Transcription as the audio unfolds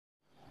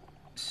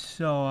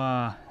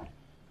So,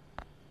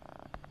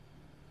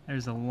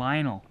 there's a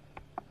lynel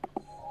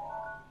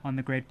on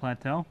the Great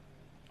Plateau.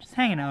 Just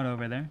hanging out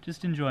over there,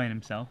 just enjoying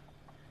himself.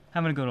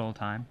 Having a good old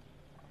time.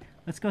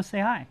 Let's go say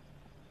hi.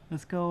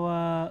 Let's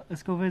go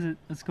visit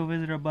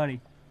our buddy.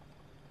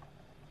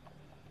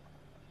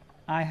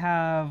 I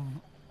have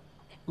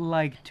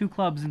like 2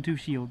 clubs and 2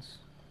 shields.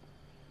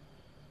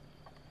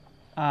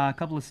 A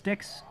couple of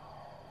sticks.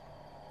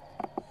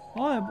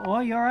 Oh,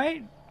 you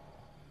alright?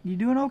 You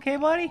doing okay,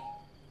 buddy?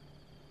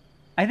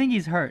 I think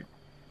he's hurt.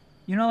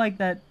 You know, like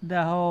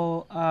the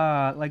whole,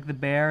 like the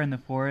bear in the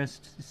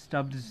forest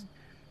stubbed his,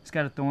 he's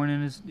got a thorn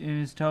in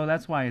his toe.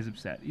 That's why he's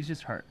upset. He's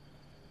just hurt.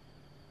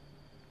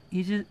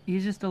 He's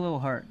just a little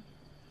hurt,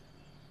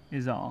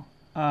 is all.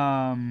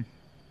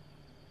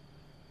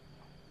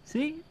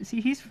 See,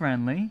 he's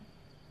friendly.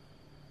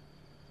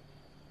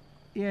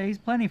 Yeah, he's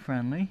plenty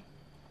friendly.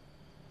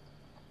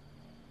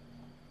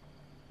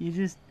 You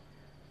just,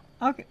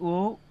 okay.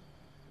 Oh,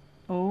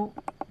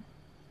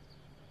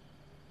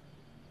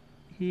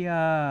 he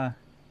got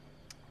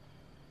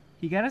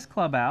his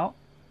club out.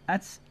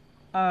 That's,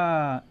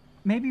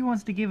 maybe he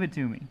wants to give it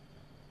to me.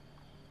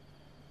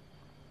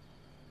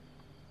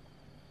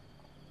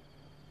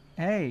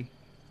 Hey,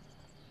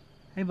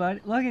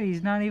 bud, look at,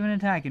 he's not even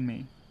attacking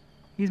me.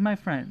 He's my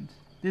friend.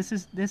 This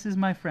is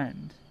my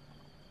friend.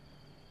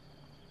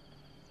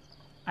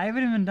 I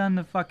haven't even done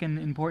the fucking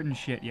important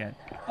shit yet.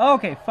 Oh,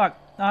 okay, fuck.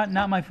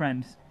 Not my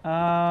friend.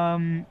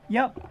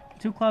 Yep.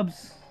 2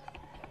 clubs.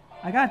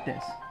 I got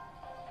this.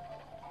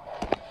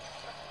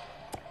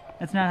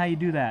 That's not how you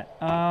do that.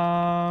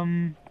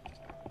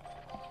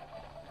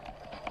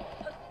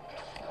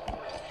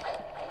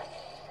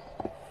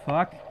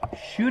 Fuck.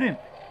 Shoot him.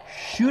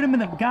 Shoot him in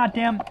the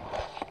goddamn...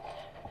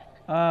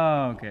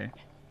 Oh, okay.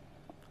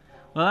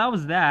 Well, that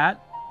was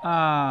that.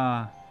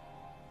 I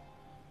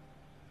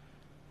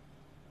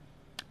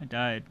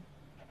died.